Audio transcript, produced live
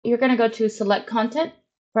you're going to go to select content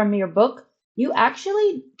from your book. You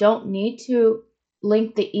actually don't need to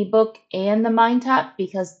link the ebook and the MindTap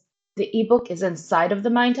because the ebook is inside of the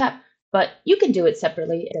MindTap, but you can do it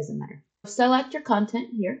separately. It doesn't matter. Select your content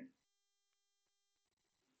here.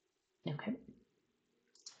 Okay.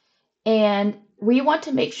 And we want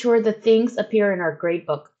to make sure the things appear in our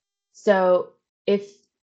gradebook. So if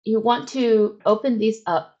you want to open these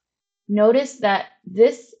up, notice that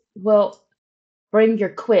this will bring your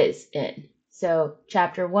quiz in. So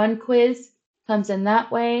chapter 1 quiz comes in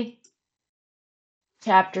that way.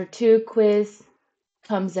 Chapter 2 quiz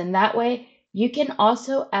comes in that way. You can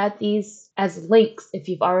also add these as links if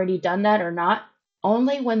you've already done that or not.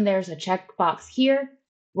 Only when there's a checkbox here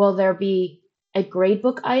will there be a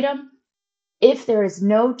gradebook item. If there is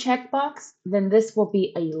no checkbox, then this will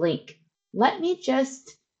be a link. Let me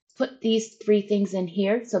just put these 3 things in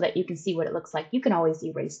here so that you can see what it looks like. You can always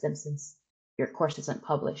erase them since your course isn't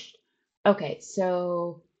published. Okay,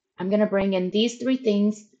 so I'm going to bring in these 3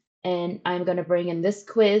 things, and I'm going to bring in this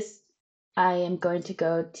quiz. I am going to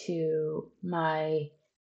go to my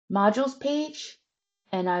modules page,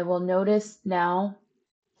 and I will notice now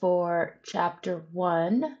for chapter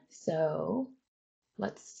 1. So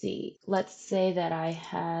let's see. Let's say that I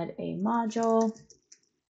had a module,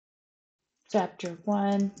 chapter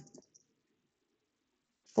 1,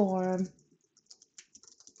 form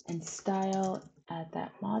and style. Add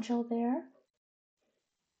that module there.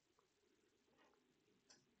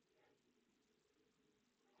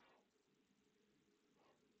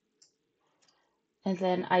 And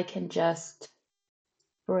then I can just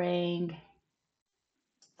bring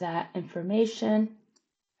that information.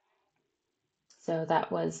 So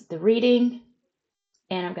that was the reading.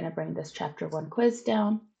 And I'm going to bring this chapter 1 quiz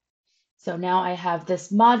down. So now I have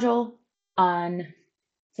this module on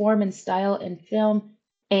form and style in film.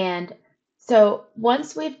 And so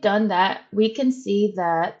once we've done that, we can see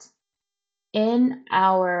that in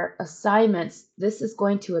our assignments, this is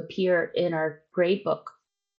going to appear in our gradebook.